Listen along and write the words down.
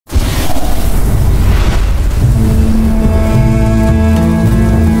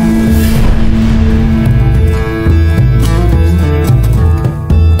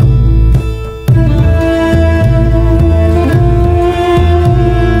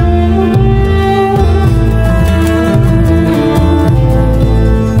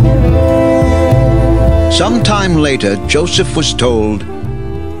later, Joseph was told,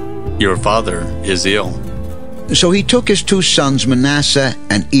 "Your father is ill." So he took his 2 sons Manasseh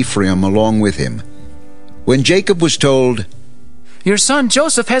and Ephraim along with him. When Jacob was told, "Your son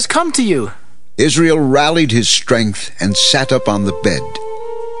Joseph has come to you," Israel rallied his strength and sat up on the bed.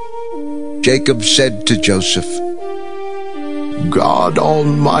 Jacob said to Joseph, God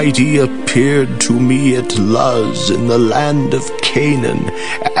Almighty appeared to me at Luz in the land of Canaan,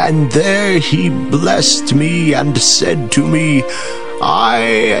 and there he blessed me and said to me, I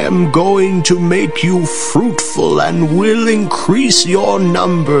am going to make you fruitful and will increase your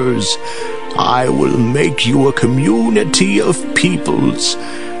numbers. I will make you a community of peoples,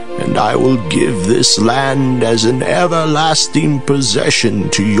 and I will give this land as an everlasting possession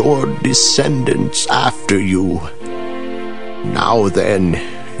to your descendants after you. Now then,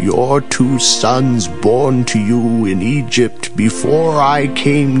 your 2 sons born to you in Egypt before I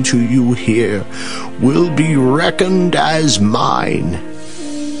came to you here will be reckoned as mine.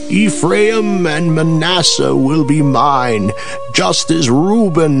 Ephraim and Manasseh will be mine, just as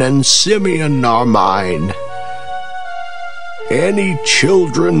Reuben and Simeon are mine. Any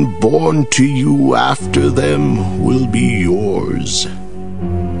children born to you after them will be yours.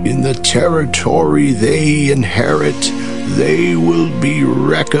 In the territory they inherit, they will be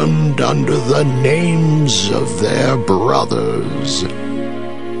reckoned under the names of their brothers.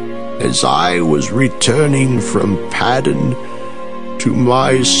 As I was returning from Paddan, to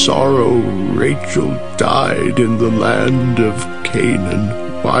my sorrow Rachel died in the land of Canaan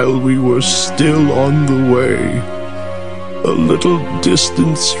while we were still on the way, a little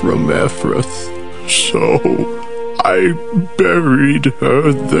distance from Ephrath. So I buried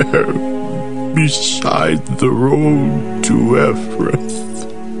her there, beside the road to Ephrath.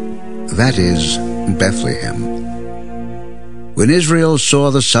 that is, Bethlehem. When Israel saw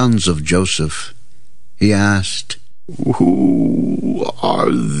the sons of Joseph, he asked, Who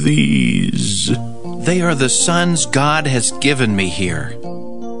are these? They are the sons God has given me here.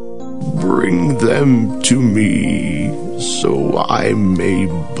 Bring them to me, so I may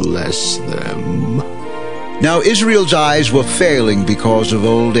bless them. Now Israel's eyes were failing because of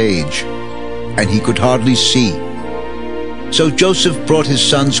old age, and he could hardly see. So Joseph brought his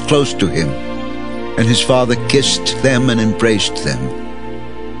sons close to him, and his father kissed them and embraced them.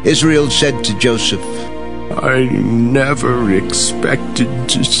 Israel said to Joseph, I never expected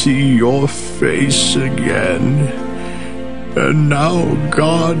to see your face again, and now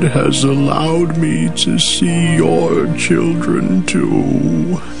God has allowed me to see your children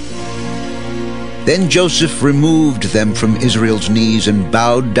too. Then Joseph removed them from Israel's knees and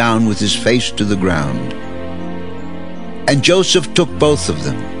bowed down with his face to the ground. And Joseph took both of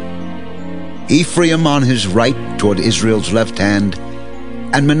them, Ephraim on his right toward Israel's left hand,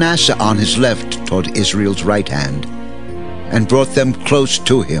 and Manasseh on his left toward Israel's right hand, and brought them close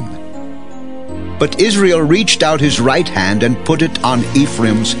to him. But Israel reached out his right hand and put it on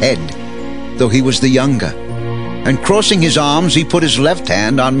Ephraim's head, though he was the younger. And crossing his arms, he put his left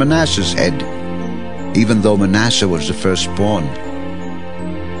hand on Manasseh's head, even though Manasseh was the firstborn.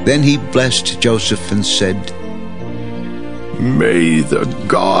 Then he blessed Joseph and said, May the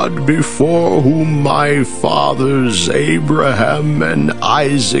God before whom my fathers Abraham and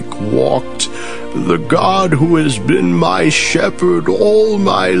Isaac walked, the God who has been my shepherd all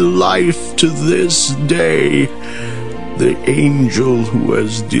my life to this day, the angel who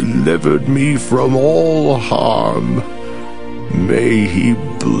has delivered me from all harm, may he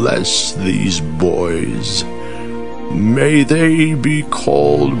bless these boys. May they be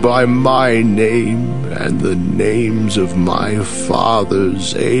called by my name and the names of my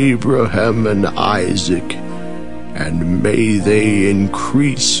fathers Abraham and Isaac, and may they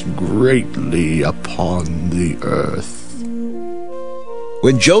increase greatly upon the earth.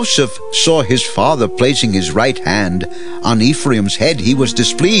 When Joseph saw his father placing his right hand on Ephraim's head, he was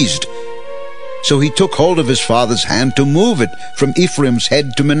displeased. So he took hold of his father's hand to move it from Ephraim's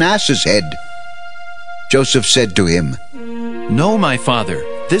head to Manasseh's head. Joseph said to him, No, my father,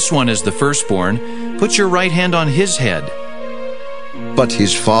 this one is the firstborn. Put your right hand on his head. But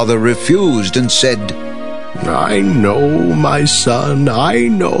his father refused and said, I know, my son, I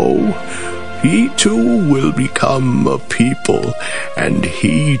know. He too will become a people, and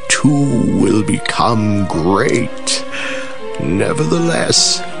he too will become great.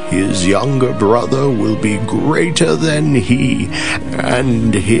 Nevertheless, his younger brother will be greater than he,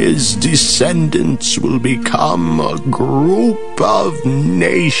 and his descendants will become a group of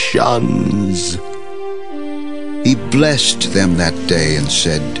nations. He blessed them that day and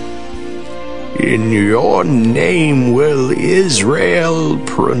said, In your name will Israel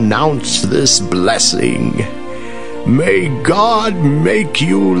pronounce this blessing. May God make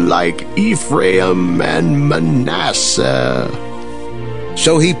you like Ephraim and Manasseh."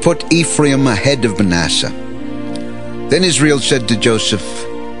 So he put Ephraim ahead of Manasseh. Then Israel said to Joseph,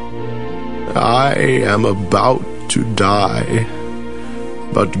 "I am about to die,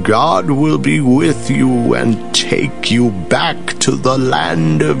 but God will be with you and take you back to the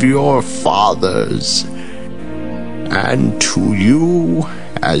land of your fathers. And to you,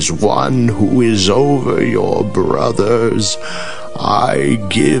 as one who is over your brothers, I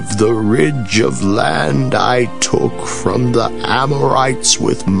give the ridge of land I took from the Amorites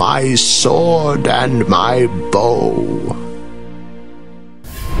with my sword and my bow."